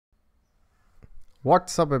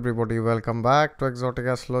What's up, everybody? Welcome back to Exotic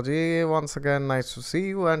Astrology. Once again, nice to see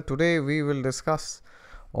you. And today we will discuss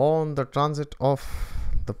on the transit of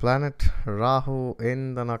the planet Rahu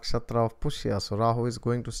in the nakshatra of Pushya. So Rahu is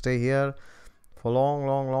going to stay here for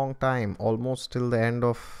long time, almost till the end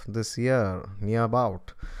of this year, near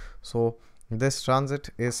about. So this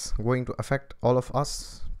transit is going to affect all of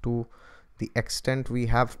us to the extent we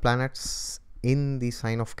have planets in the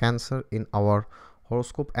sign of Cancer in our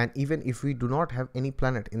horoscope, and even if we do not have any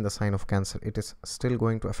planet in the sign of Cancer, it is still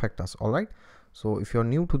going to affect us. All right, so if you're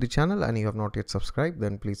new to the channel and you have not yet subscribed,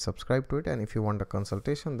 then please subscribe to it, and if you want a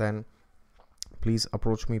consultation, then please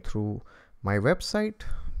approach me through my website.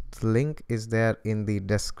 The link is there in the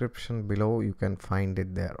description below. You can find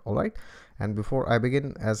it there. All right, and before I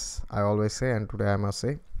begin, as I always say, and today I must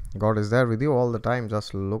say, God is there with you all the time.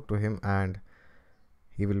 Just look to him and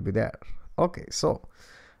he will be there. Okay, so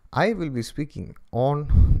I will be speaking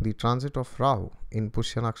on the transit of Rahu in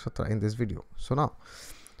Pushya Nakshatra in this video. So now,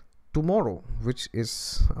 tomorrow, which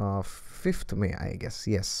is 5th May, I guess.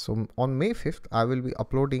 Yes, so on May 5th, I will be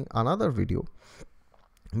uploading another video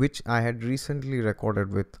which I had recently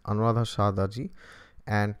recorded with Anuradha Shadaji,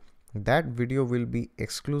 and that video will be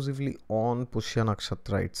exclusively on Pushya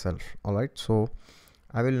Nakshatra itself. Alright, so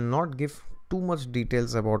I will not give too much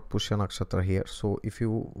details about Pushya Nakshatra here. So if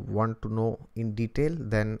you want to know in detail,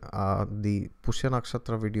 then the Pushya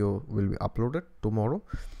Nakshatra video will be uploaded tomorrow,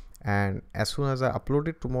 and as soon as I upload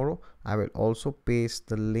it tomorrow, I will also paste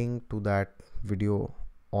the link to that video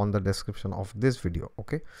on the description of this video.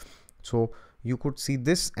 Okay, so you could see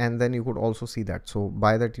this and then you could also see that, so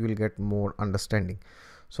by that you will get more understanding.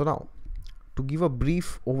 So now, to give a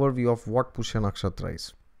brief overview of what Pushya Nakshatra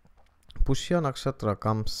is. Pushya Nakshatra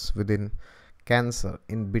comes within Cancer,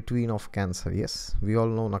 in between of Cancer. Yes, we all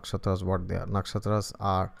know nakshatras, what they are. Nakshatras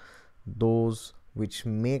are those which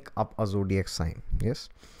make up a zodiac sign. Yes,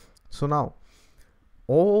 so now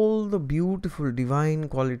all the beautiful divine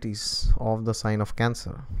qualities of the sign of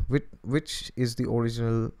Cancer, which is the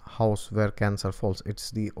original house where Cancer falls.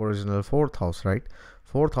 It's the original 4th house, right?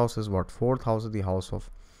 4th house is what? 4th house is the house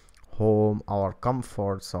of home, our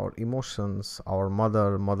comforts, our emotions, our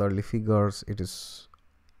motherly figures.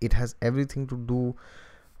 It has everything to do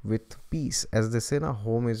with peace. As they say, na,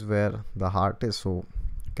 home is where the heart is. So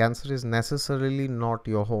Cancer is necessarily not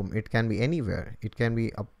your home. It can be anywhere. It can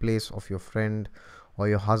be a place of your friend or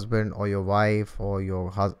your husband or your wife or your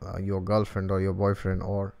girlfriend or your boyfriend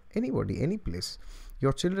or anybody, any place.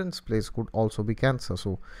 Your children's place could also be Cancer.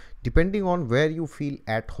 So depending on where you feel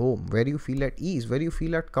at home, where you feel at ease, where you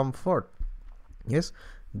feel at comfort, yes,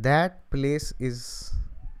 that place is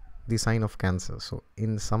the sign of Cancer. So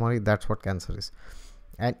in summary, that's what Cancer is.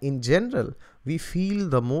 And in general, we feel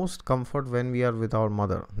the most comfort when we are with our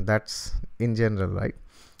mother. That's in general, right?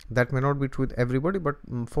 That may not be true with everybody, but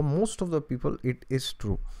for most of the people it is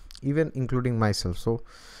true, even including myself. So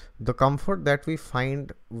the comfort that we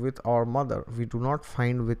find with our mother, we do not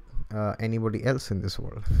find with anybody else in this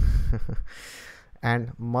world.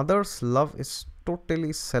 And mother's love is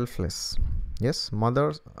totally selfless. Yes,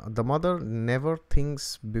 the mother never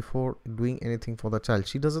thinks before doing anything for the child.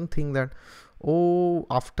 She doesn't think that, oh,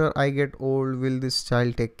 after I get old, will this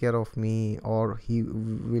child take care of me, or he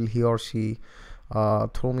or she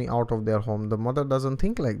throw me out of their home. The mother doesn't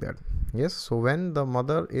think like that. Yes, so when the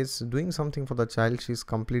mother is doing something for the child, she is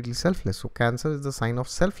completely selfless. So Cancer is the sign of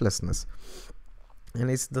selflessness,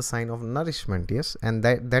 and it's the sign of nourishment. Yes, and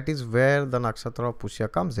that is where the nakshatra of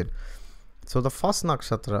Pushya comes in. So the first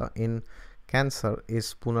nakshatra in Cancer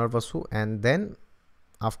is Punarvasu, and then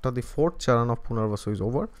after the 4th charan of Punarvasu is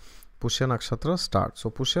over, Pushya Nakshatra starts. So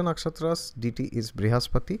Pushya Nakshatra's deity is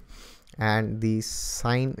Brihaspati, and the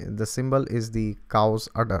symbol is the cow's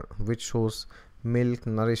udder, which shows milk,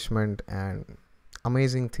 nourishment, and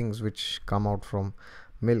amazing things which come out from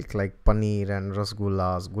milk, like paneer and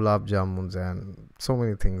rasgullas, gulab jamuns, and so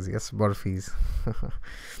many things. Yes, burfis.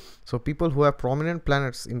 So people who have prominent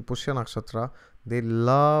planets in Pushya Nakshatra, they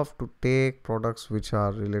love to take products which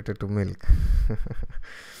are related to milk.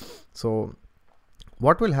 So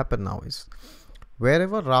what will happen now is,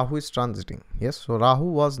 wherever Rahu is transiting, yes, so Rahu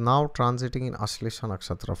was now transiting in Ashlesha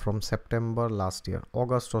Nakshatra from September last year,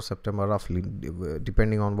 August or September roughly,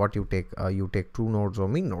 depending on what you take. You take true nodes or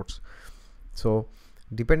mean nodes. So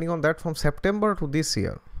depending on that, from September to this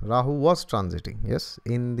year, Rahu was transiting, yes,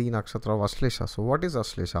 in the nakshatra of Ashlesha. So what is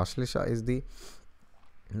Ashlesha? Ashlesha is the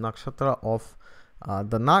nakshatra of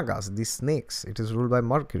the Nagas, the snakes. It is ruled by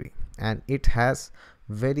Mercury, and it has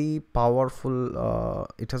very powerful,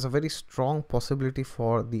 it has a very strong possibility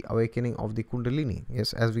for the awakening of the Kundalini.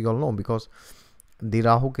 Yes, as we all know, because the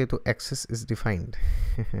Rahu Ketu axis is defined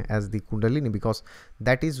as the Kundalini, because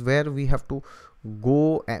that is where we have to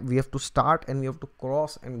go, we have to start and we have to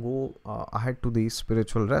cross and go ahead to the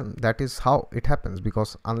spiritual realm. That is how it happens,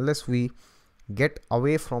 because unless we get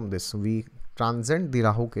away from this, we transcend the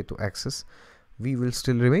Rahu Ketu axis, we will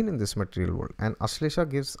still remain in this material world. And Ashlesha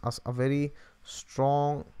gives us a very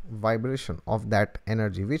strong vibration of that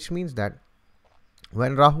energy, which means that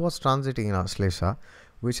when Rahu was transiting in Ashlesha,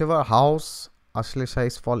 whichever house Ashlesha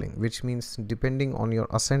is falling, which means depending on your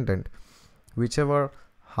ascendant, whichever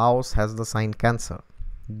house has the sign Cancer,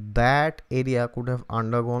 that area could have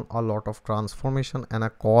undergone a lot of transformation and a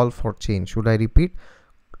call for change. Should I repeat?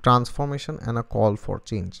 Transformation and a call for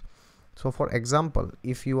change. So for example,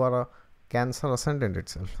 if you are a Cancer ascendant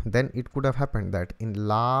itself, then it could have happened that in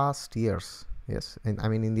last years, yes, in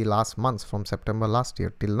the last months from September last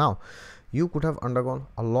year till now, you could have undergone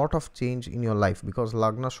a lot of change in your life, because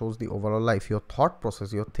Lagna shows the overall life, your thought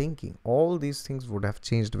process, your thinking, all these things would have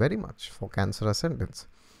changed very much for Cancer ascendants.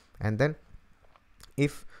 And then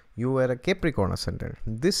if you were a Capricorn ascendant,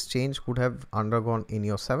 this change could have undergone in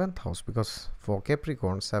your 7th house, because for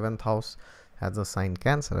Capricorn, 7th house has the sign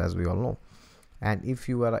Cancer, as we all know. And if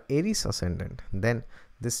you are a Aries ascendant, then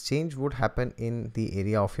this change would happen in the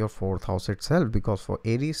area of your 4th house itself, because for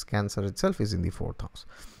Aries, Cancer itself is in the 4th house.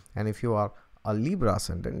 And if you are a Libra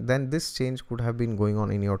ascendant, then this change could have been going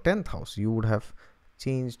on in your 10th house. You would have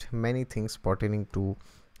changed many things pertaining to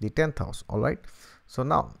the 10th house. All right. So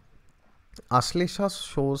now Ashlesha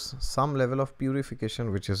shows some level of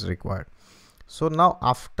purification which is required. So now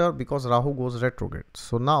after, because Rahu goes retrograde,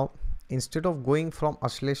 so now instead of going from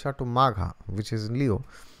Ashlesha to Magha, which is Leo,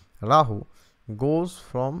 Rahu goes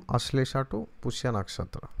from Ashlesha to Pushya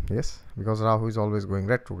Nakshatra. Yes, because Rahu is always going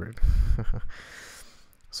retrograde.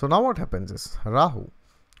 So now what happens is Rahu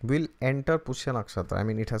will enter Pushya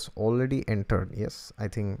Nakshatra. It has already entered. Yes, I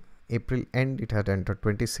think April end it had entered,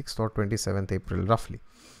 26th or 27th April roughly.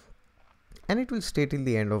 And it will stay till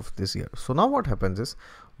the end of this year. So now what happens is,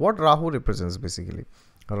 what Rahu represents basically,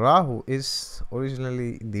 Rahu is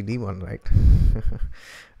originally the demon, right?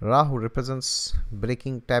 Rahu represents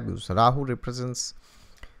breaking taboos. Rahu represents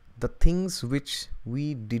the things which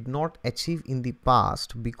we did not achieve in the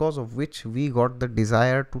past, because of which we got the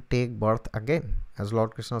desire to take birth again. As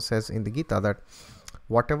Lord Krishna says in the Gita, that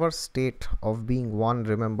whatever state of being one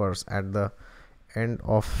remembers at the end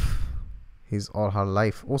of his or her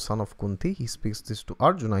life, O son of Kunti, he speaks this to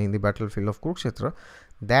Arjuna in the battlefield of Kurukshetra,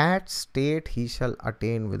 that state he shall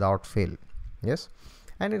attain without fail. Yes.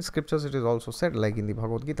 And in scriptures it is also said, like in the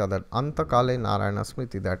Bhagavad Gita, that Anta Kale Narayana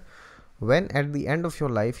Smriti, that when at the end of your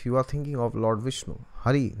life you are thinking of Lord Vishnu,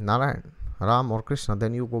 Hari, Narayan, Ram or Krishna,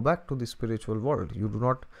 then you go back to the spiritual world. You do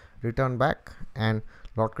not return back. And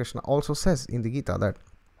Lord Krishna also says in the Gita that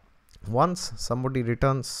once somebody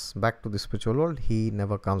returns back to the spiritual world, he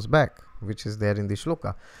never comes back, which is there in the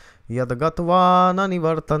shloka. Yad gatva na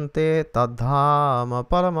nivartante tadhama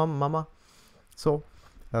paramam mama. So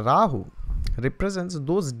Rahu represents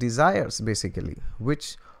those desires basically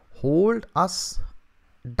which hold us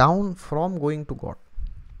down from going to God.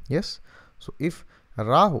 Yes. So if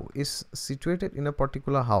Rahu is situated in a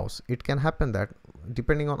particular house, it can happen that,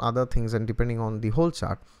 depending on other things and depending on the whole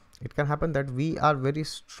chart, it can happen that we are very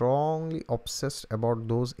strongly obsessed about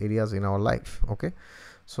those areas in our life. Okay.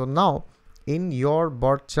 So now in your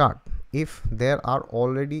birth chart, if there are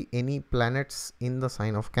already any planets in the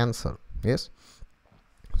sign of Cancer, yes,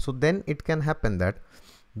 so then it can happen that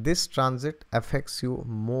this transit affects you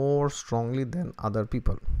more strongly than other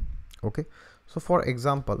people. Okay. So for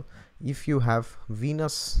example, if you have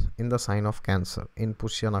Venus in the sign of Cancer in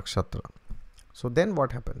Pushya Nakshatra, so then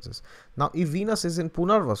what happens is, now if Venus is in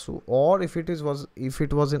Punarvasu, or if it was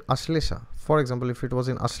in Ashlesha, for example, if it was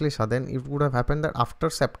in Ashlesha, then it would have happened that after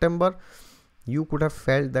September you could have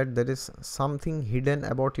felt that there is something hidden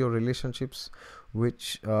about your relationships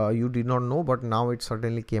which you did not know, but now it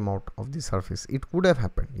suddenly came out of the surface. It could have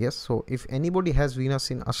happened. Yes. So if anybody has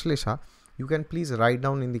Venus in Ashlesha, you can please write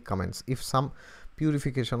down in the comments if some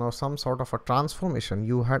purification or some sort of a transformation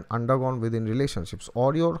you had undergone within relationships,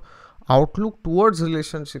 or your outlook towards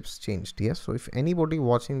relationships changed. Yes. So if anybody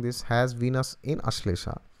watching this has Venus in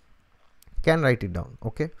Ashlesha, can write it down.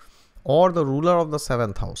 Okay. Or the ruler of the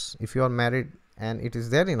 7th house, if you are married and it is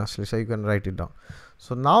there in Ashlesha, you can write it down.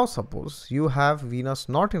 So now suppose you have Venus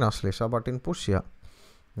not in Ashlesha but in Pushya.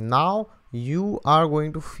 Now you are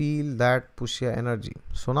going to feel that Pushya energy.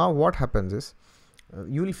 So now what happens is,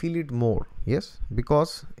 you will feel it more. Yes,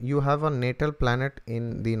 because you have a natal planet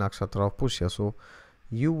in the nakshatra of Pushya. So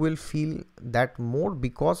you will feel that more,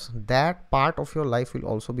 because that part of your life will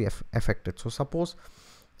also be affected. So suppose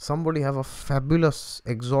somebody have a fabulous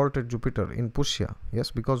exalted Jupiter in Pushya. Yes,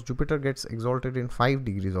 because Jupiter gets exalted in 5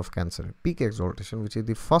 degrees of Cancer, peak exaltation, which is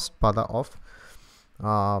the first pada of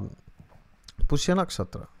Pushya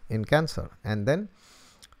Nakshatra in Cancer. And then,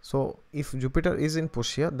 so if Jupiter is in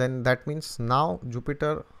Pushya, then that means now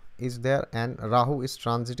Jupiter is there and Rahu is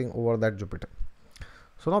transiting over that Jupiter.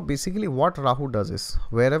 So now basically what Rahu does is,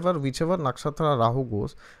 whichever nakshatra Rahu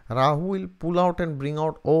goes, Rahu will pull out and bring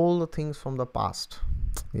out all the things from the past.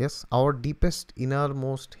 Yes, our deepest,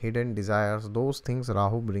 innermost hidden desires, those things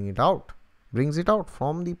Rahu brings it out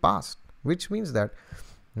from the past, which means that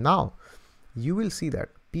now you will see that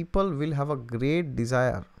people will have a great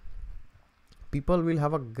desire. People will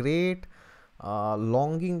have a great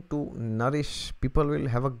longing to nourish. People will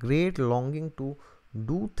have a great longing to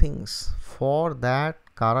do things for that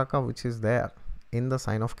Karaka which is there in the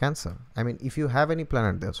sign of Cancer. I mean, if you have any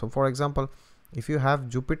planet there. So for example, if you have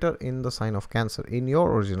Jupiter in the sign of Cancer in your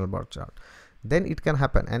original birth chart, then it can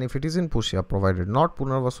happen. And if it is in Pushya, provided not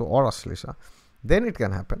Punarvasu or Aslesha, then it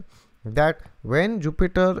can happen that when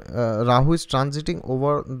Jupiter, Rahu is transiting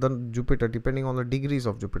over the Jupiter, depending on the degrees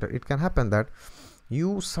of Jupiter, it can happen that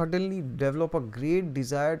you suddenly develop a great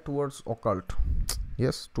desire towards occult.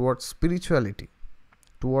 Yes, towards spirituality,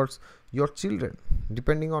 towards your children,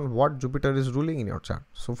 depending on what Jupiter is ruling in your chart.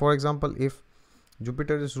 So for example, if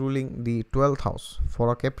Jupiter is ruling the 12th house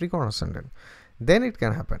for a Capricorn ascendant, then it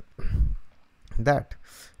can happen that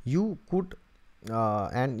you could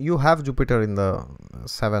and you have Jupiter in the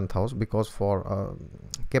 7th house, because for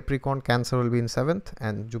Capricorn, Cancer will be in 7th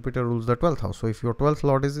and Jupiter rules the 12th house. So if your 12th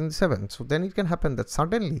lord is in the 7th, so then it can happen that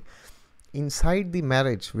suddenly inside the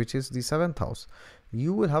marriage, which is the 7th house,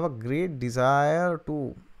 you will have a great desire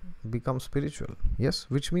to become spiritual. Yes,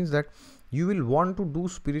 which means that you will want to do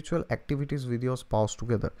spiritual activities with your spouse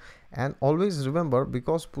together. And always remember,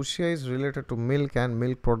 because Pushya is related to milk and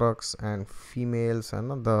milk products and females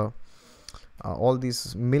and the all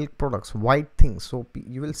these milk products, white things. So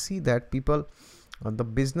you will see that people, the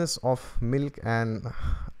business of milk and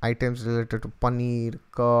items related to paneer,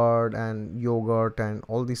 curd and yogurt and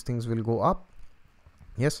all these things will go up.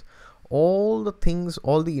 Yes, all the things,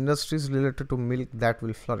 all the industries related to milk, that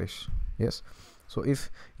will flourish. Yes, so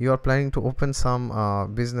if you are planning to open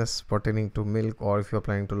some business pertaining to milk, or if you are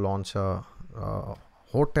planning to launch a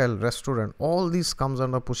hotel, restaurant, all these comes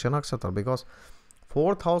under Pushya Nakshatra, because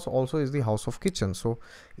 4th house also is the house of kitchen. So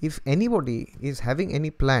if anybody is having any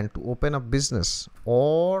plan to open a business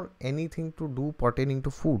or anything to do pertaining to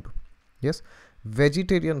food, yes,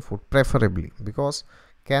 vegetarian food preferably, because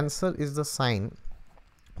Cancer is the sign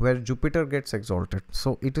where Jupiter gets exalted.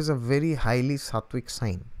 So it is a very highly sattvic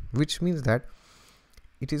sign, which means that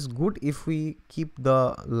it is good if we keep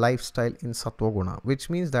the lifestyle in Sattva Guna, which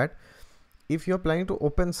means that if you're planning to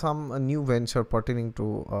open some new venture pertaining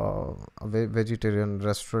to a vegetarian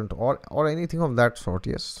restaurant or anything of that sort,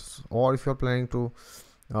 yes, or if you're planning to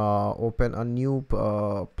open a new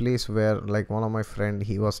place where, like one of my friend,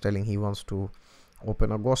 he was telling he wants to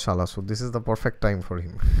open a Goshala, so this is the perfect time for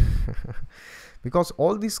him because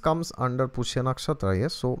all this comes under Pushya Nakshatra.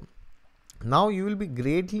 Yes, so now you will be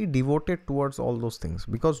greatly devoted towards all those things,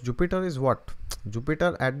 because Jupiter is what?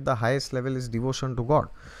 Jupiter at the highest level is devotion to God.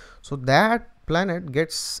 So that planet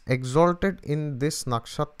gets exalted in this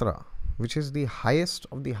nakshatra, which is the highest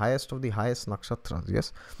of the highest of the highest nakshatras.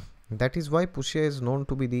 Yes, that is why Pushya is known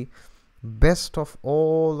to be the best of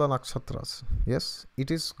all the nakshatras. Yes,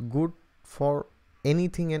 it is good for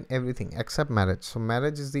anything and everything except marriage. So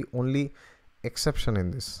marriage is the only exception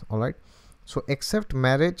in this. All right, so except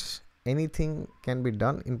marriage, anything can be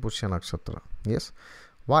done in Pushya Nakshatra. Yes,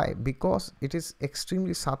 why? Because it is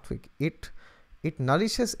extremely sattvic. It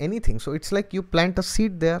nourishes anything. So it's like you plant a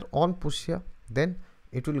seed there on Pushya, then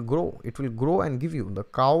it will grow and give you. The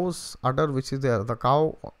cow's udder which is there, the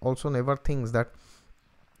cow also never thinks that,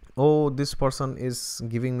 oh, this person is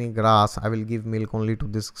giving me grass, I will give milk only to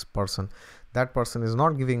this person. That person is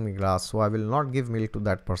not giving me grass, so I will not give milk to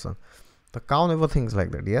that person. The cow never thinks like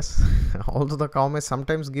that. Yes, although the cow may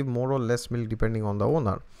sometimes give more or less milk depending on the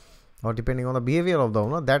owner or depending on the behavior of the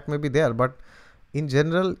owner, that may be there, but in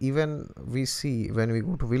general, even we see when we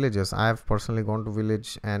go to villages, I have personally gone to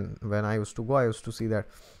village, and when I used to go, I used to see that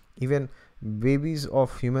even babies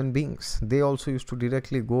of human beings, they also used to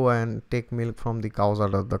directly go and take milk from the cow's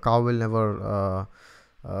udder. The cow will never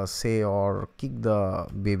say or kick the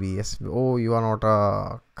baby. Yes, oh, you are not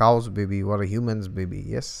a cow's baby, you are a human's baby.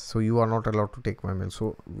 Yes, so you are not allowed to take my milk.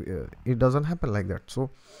 So it doesn't happen like that. So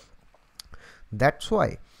that's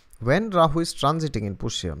why when Rahu is transiting in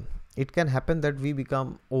Pushya, it can happen that we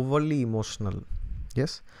become overly emotional.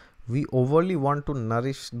 Yes, we overly want to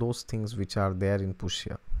nourish those things which are there in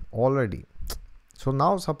Pushya. already. So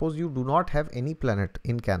now suppose you do not have any planet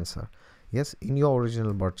in Cancer, yes, in your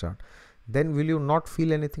original birth chart, then will you not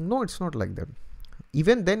feel anything? No, it's not like that.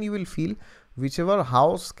 Even then you will feel whichever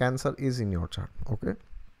house Cancer is in your chart. Okay,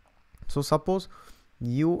 so suppose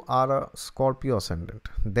you are a Scorpio ascendant,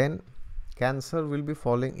 then Cancer will be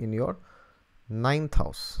falling in your 9th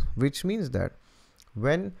house, which means that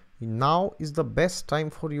when now is the best time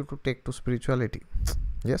for you to take to spirituality.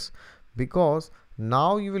 Yes, because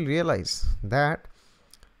now you will realize that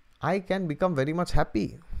I can become very much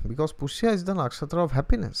happy, because Pushya is the nakshatra of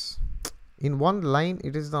happiness. In one line,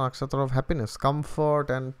 it is the nakshatra of happiness, comfort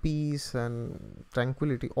and peace and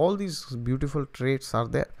tranquility. All these beautiful traits are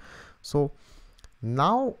there. So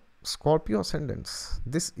now Scorpio ascendants,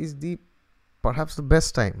 this is the perhaps the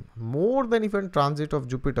best time, more than even transit of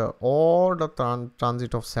Jupiter or the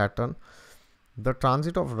transit of Saturn. The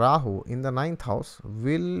transit of Rahu in the 9th house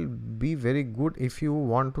will be very good if you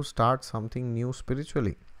want to start something new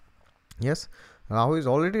spiritually. Yes, Rahu is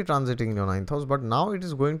already transiting in your 9th house, but now it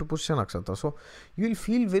is going to Pushya Nakshatra. So you will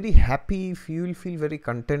feel very happy, you will feel very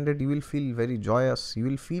contented, you will feel very joyous, you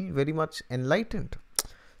will feel very much enlightened.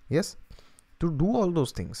 Yes, to do all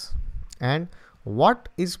those things. And what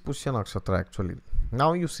is Pushya Nakshatra actually?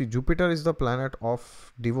 Now you see, Jupiter is the planet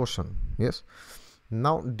of devotion. Yes,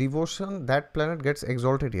 now devotion, that planet gets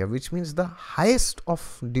exalted here, which means the highest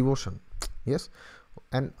of devotion. Yes,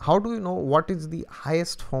 and how do you know what is the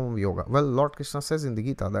highest form of yoga? Well, Lord Krishna says in the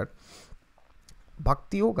Gita that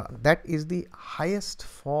Bhakti Yoga, that is the highest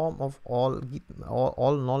form of all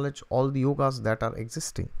knowledge, all the yogas that are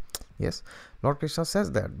existing. Yes, Lord Krishna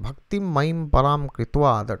says that Bhakti Maim Param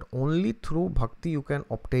Kritva, that only through Bhakti you can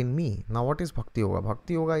obtain me. Now what is Bhakti Yoga?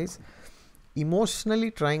 Bhakti Yoga is emotionally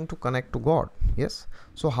trying to connect to God. Yes,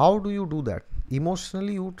 so how do you do that?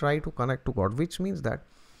 Emotionally you try to connect to God, which means that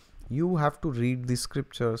you have to read the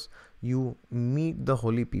scriptures, you meet the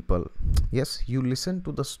holy people. Yes, you listen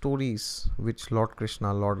to the stories which Lord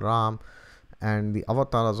Krishna, Lord Ram and the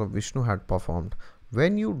avatars of Vishnu had performed.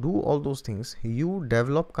 When you do all those things, you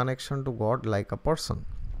develop connection to God like a person.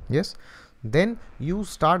 Yes, then you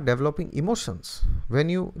start developing emotions. When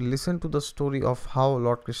you listen to the story of how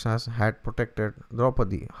Lord Krishna had protected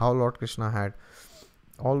Draupadi, how Lord Krishna had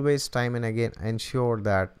always time and again ensured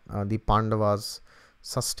that the Pandavas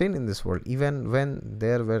sustain in this world, even when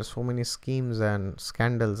there were so many schemes and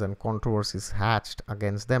scandals and controversies hatched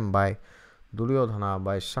against them by Duryodhana,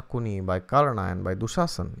 by Shakuni, by Karna and by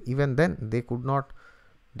Dushasan. Even then they could not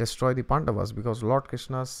destroy the Pandavas because Lord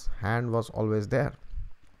Krishna's hand was always there.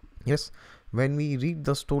 Yes, when we read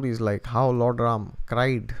the stories like how Lord Ram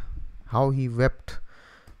cried, how he wept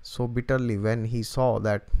so bitterly when he saw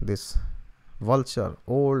that this vulture,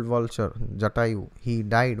 old vulture Jatayu, he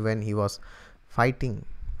died when he was fighting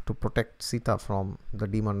to protect Sita from the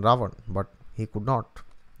demon Ravan, but he could not.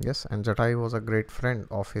 Yes, and Jatayu was a great friend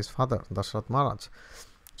of his father Dashrath Maharaj.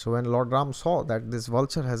 So when Lord Ram saw that this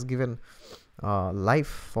vulture has given life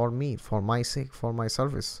for me, for my sake, for my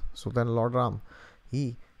service, so then Lord Ram,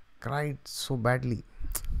 he cried so badly.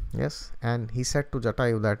 Yes, and he said to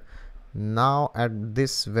Jatayu that now at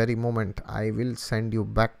this very moment I will send you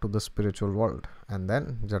back to the spiritual world. And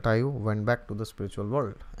then Jatayu went back to the spiritual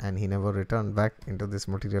world and he never returned back into this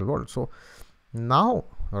material world. So now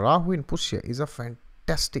Rahu in Pushya is a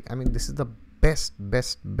fantastic, I mean, this is the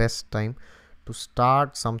best time to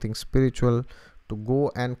start something spiritual, to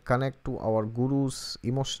go and connect to our gurus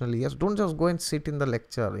emotionally. Yes, don't just go and sit in the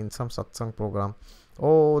lecture in some satsang program.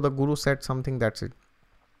 Oh, the guru said something, that's it.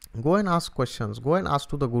 Go and ask questions, go and ask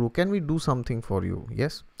to the guru, can we do something for you?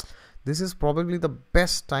 Yes, this is probably the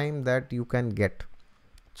best time that you can get.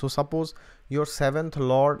 So suppose your 7th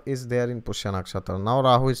lord is there in Pushya Nakshatra. Now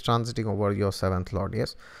Rahu is transiting over your 7th lord.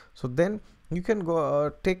 Yes, so then you can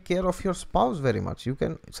go take care of your spouse very much. You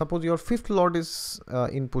can, suppose your 5th lord is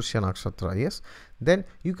in Pushya Nakshatra. Yes, then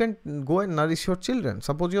you can go and nourish your children.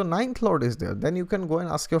 Suppose your 9th lord is there, then you can go and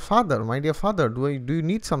ask your father, my dear father, do you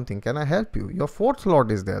need something, can I help you? Your 4th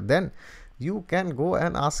lord is there, then you can go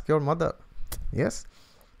and ask your mother. Yes,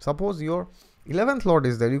 suppose your 11th lord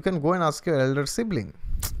is there, you can go and ask your elder sibling.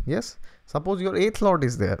 Yes, suppose your 8th lord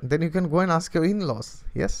is there, then you can go and ask your in-laws.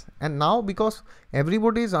 Yes, and now because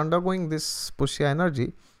everybody is undergoing this Pushya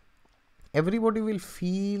energy, everybody will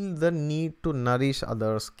feel the need to nourish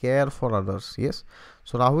others, care for others. Yes,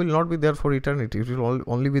 so Rahu will not be there for eternity, it will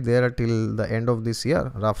only be there till the end of this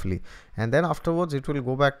year roughly, and then afterwards it will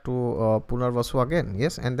go back to Punarvasu again.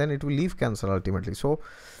 Yes, and then it will leave Cancer ultimately. So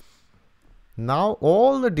now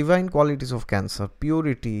all the divine qualities of Cancer,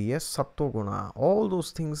 purity, yes, sattva guna, all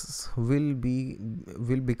those things will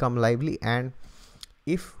become lively. And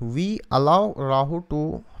if we allow Rahu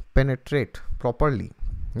to penetrate properly,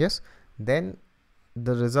 yes, then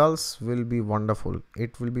the results will be wonderful.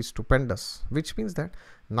 It will be stupendous, which means that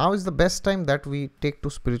now is the best time that we take to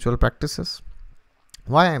spiritual practices.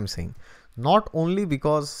 Why I am saying, not only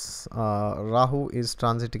because Rahu is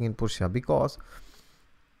transiting in Pushya, because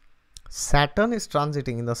Saturn is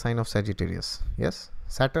transiting in the sign of Sagittarius. Yes,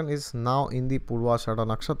 Saturn is now in the Purvashada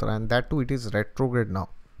Nakshatra, and that too it is retrograde now.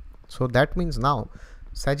 So that means now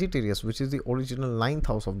Sagittarius, which is the original 9th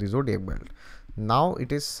house of the zodiac belt, now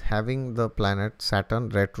it is having the planet Saturn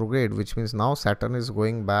retrograde, which means now Saturn is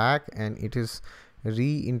going back and it is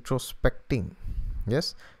re-introspecting.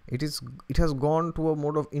 Yes, it has gone to a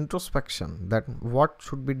mode of introspection, that what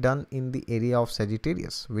should be done in the area of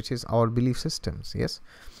Sagittarius, which is our belief systems. Yes,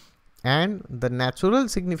 and the natural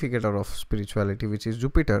significator of spirituality, which is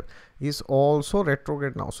Jupiter, is also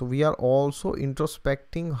retrograde now. So we are also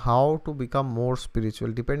introspecting how to become more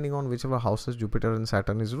spiritual, depending on whichever houses Jupiter and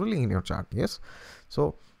Saturn is ruling in your chart. Yes,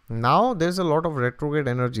 so now there's a lot of retrograde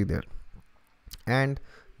energy there. And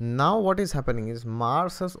now what is happening is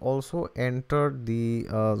Mars has also entered the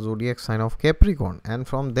zodiac sign of Capricorn, and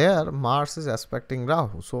from there Mars is aspecting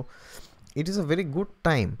Rahu. So it is a very good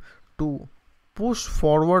time to push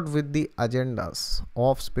forward with the agendas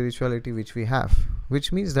of spirituality which we have,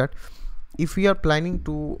 which means that if we are planning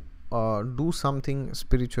to do something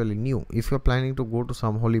spiritually new, if you're planning to go to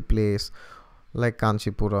some holy place like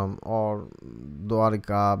Kanchipuram or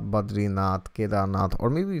Dwarika, Badrinath, Kedarnath, or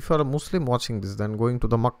maybe if you're a Muslim watching this, then going to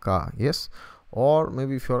the Makkah, yes, or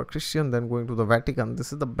maybe if you're a Christian, then going to the Vatican,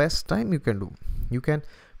 this is the best time you can do. You can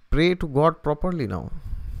pray to God properly now.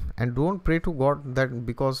 And don't pray to God that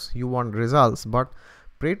because you want results, but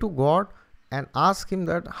pray to God and ask Him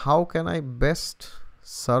that how can I best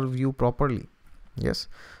serve you properly. Yes,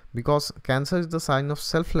 because Cancer is the sign of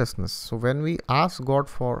selflessness. So when we ask God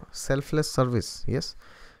for selfless service, yes,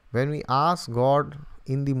 when we ask God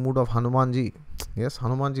in the mood of Hanumanji, yes,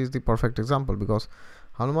 Hanumanji is the perfect example, because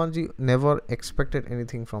Hanumanji never expected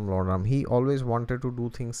anything from Lord Ram. He always wanted to do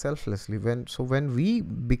things selflessly. When we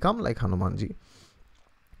become like Hanumanji,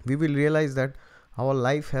 we will realize that our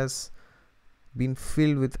life has been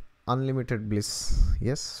filled with unlimited bliss.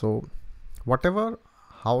 Yes, so whatever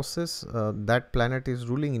houses that planet is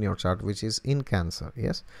ruling in your chart, which is in Cancer,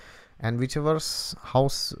 yes, and whichever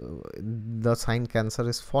house the sign Cancer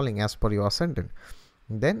is falling as per your ascendant,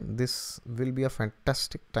 then this will be a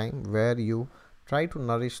fantastic time where you try to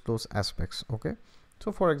nourish those aspects. Okay,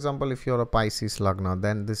 so for example, if you're a Pisces Lagna,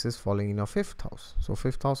 then this is falling in your 5th house. So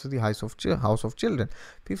 5th house is the house of children.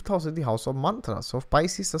 5th house is the house of mantras. So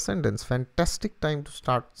Pisces ascendants, fantastic time to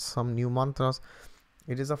start some new mantras.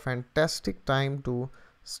 It is a fantastic time to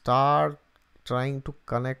start trying to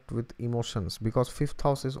connect with emotions, because 5th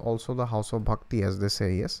house is also the house of bhakti, as they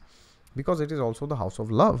say. Yes, because it is also the house of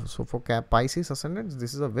love. So for Pisces ascendants,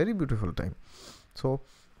 this is a very beautiful time. So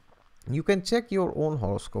you can check your own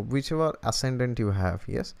horoscope, whichever ascendant you have.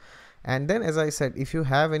 Yes, and then as I said, if you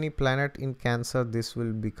have any planet in Cancer, this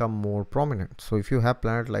will become more prominent. So if you have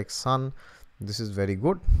planet like Sun, this is very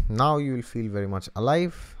good. Now you will feel very much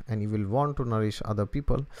alive and you will want to nourish other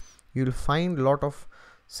people. You will find a lot of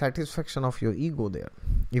satisfaction of your ego there.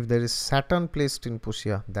 If there is Saturn placed in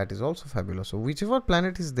Pushya, that is also fabulous. So whichever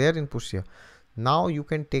planet is there in Pushya, now you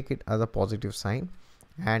can take it as a positive sign,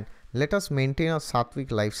 and let us maintain a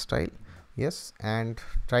sattvic lifestyle. Yes, and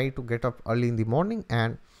try to get up early in the morning.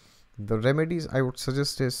 And the remedies I would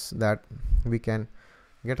suggest is that we can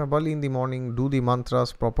get up early in the morning, do the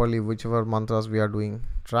mantras properly, whichever mantras we are doing.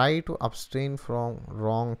 Try to abstain from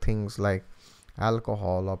wrong things like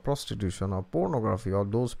alcohol or prostitution or pornography, or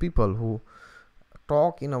those people who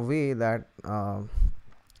talk in a way that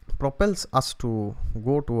propels us to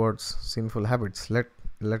go towards sinful habits.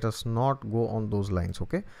 Let us not go on those lines.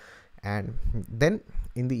 Okay, and then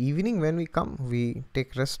in the evening when we come, we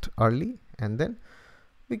take rest early, and then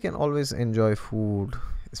we can always enjoy food,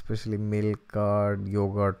 especially milk, curd,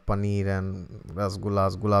 yogurt, paneer and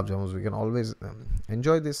rasgullas, gulab jamuns. We can always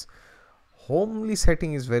enjoy this. Homely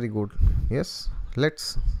setting is very good. Yes,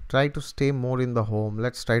 let's try to stay more in the home.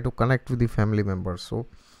 Let's try to connect with the family members. So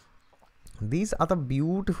these are the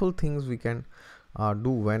beautiful things we can do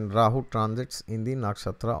when Rahu transits in the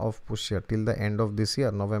nakshatra of Pushya till the end of this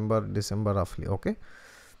year, November, December roughly. Okay,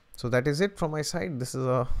 so that is it from my side. This is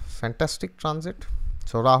a fantastic transit.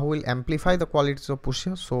 So Rahu will amplify the qualities of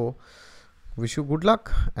Pushya. So wish you good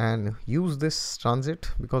luck and use this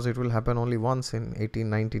transit, because it will happen only once in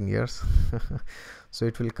 18-19 years. So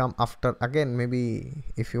it will come after again. Maybe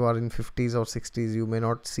if you are in 50s or 60s, you may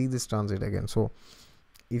not see this transit again. So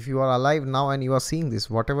if you are alive now and you are seeing this,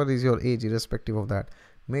 whatever is your age, irrespective of that,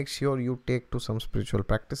 make sure you take to some spiritual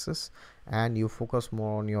practices, and you focus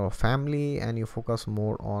more on your family, and you focus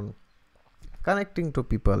more on connecting to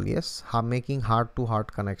people. Yes, making heart to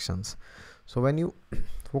heart connections. So when you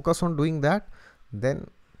focus on doing that, then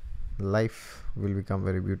life will become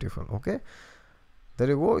very beautiful. Okay, there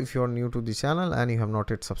you go. If you are new to the channel and you have not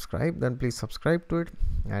yet subscribed, then please subscribe to it.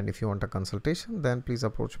 And if you want a consultation, then please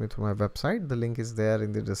approach me through my website. The link is there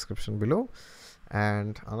in the description below.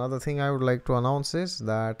 And another thing I would like to announce is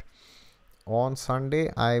that on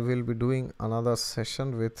Sunday I will be doing another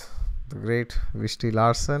session with the great Vishti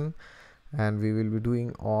Larsen, and we will be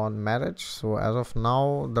doing on marriage. So as of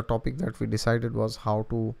now, the topic that we decided was how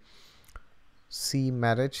to see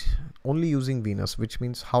marriage only using Venus, which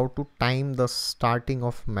means how to time the starting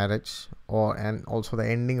of marriage and also the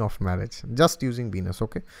ending of marriage just using Venus.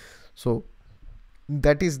 Okay, so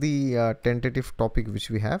that is the tentative topic which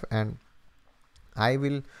we have, and I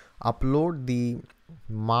will upload the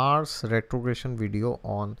Mars retrogression video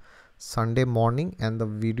on Sunday morning and the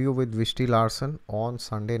video with Vishti Larsen on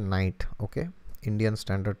Sunday night. Okay, Indian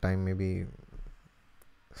Standard Time, maybe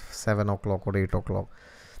 7 o'clock or 8 o'clock.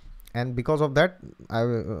 And because of that,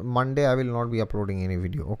 Monday I will not be uploading any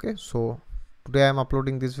video. Okay, so today I am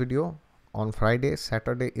uploading this video on Friday.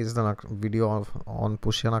 Saturday is the video on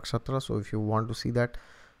Pushya Nakshatra. So if you want to see that,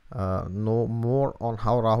 know more on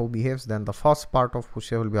how Rahu behaves, then the first part of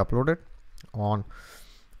Pushya will be uploaded on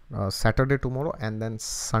Saturday tomorrow, and then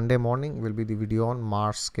Sunday morning will be the video on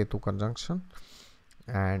Mars Ketu conjunction,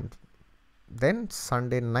 and then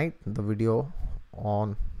Sunday night the video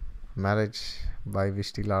on marriage by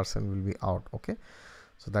Vishti Larsen will be out. Okay,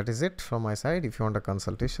 so that is it from my side. If you want a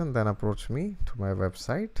consultation, then approach me to my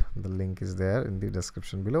website. The link is there in the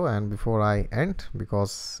description below. And before I end,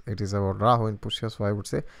 because it is about Rahu in Pushya, so I would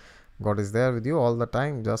say God is there with you all the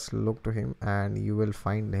time. Just look to him and you will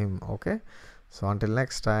find him. Okay, so until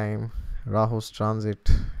next time, Rahu's transit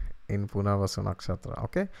in Punarvasu Nakshatra.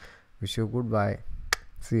 Okay, wish you goodbye.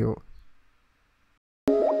 See you.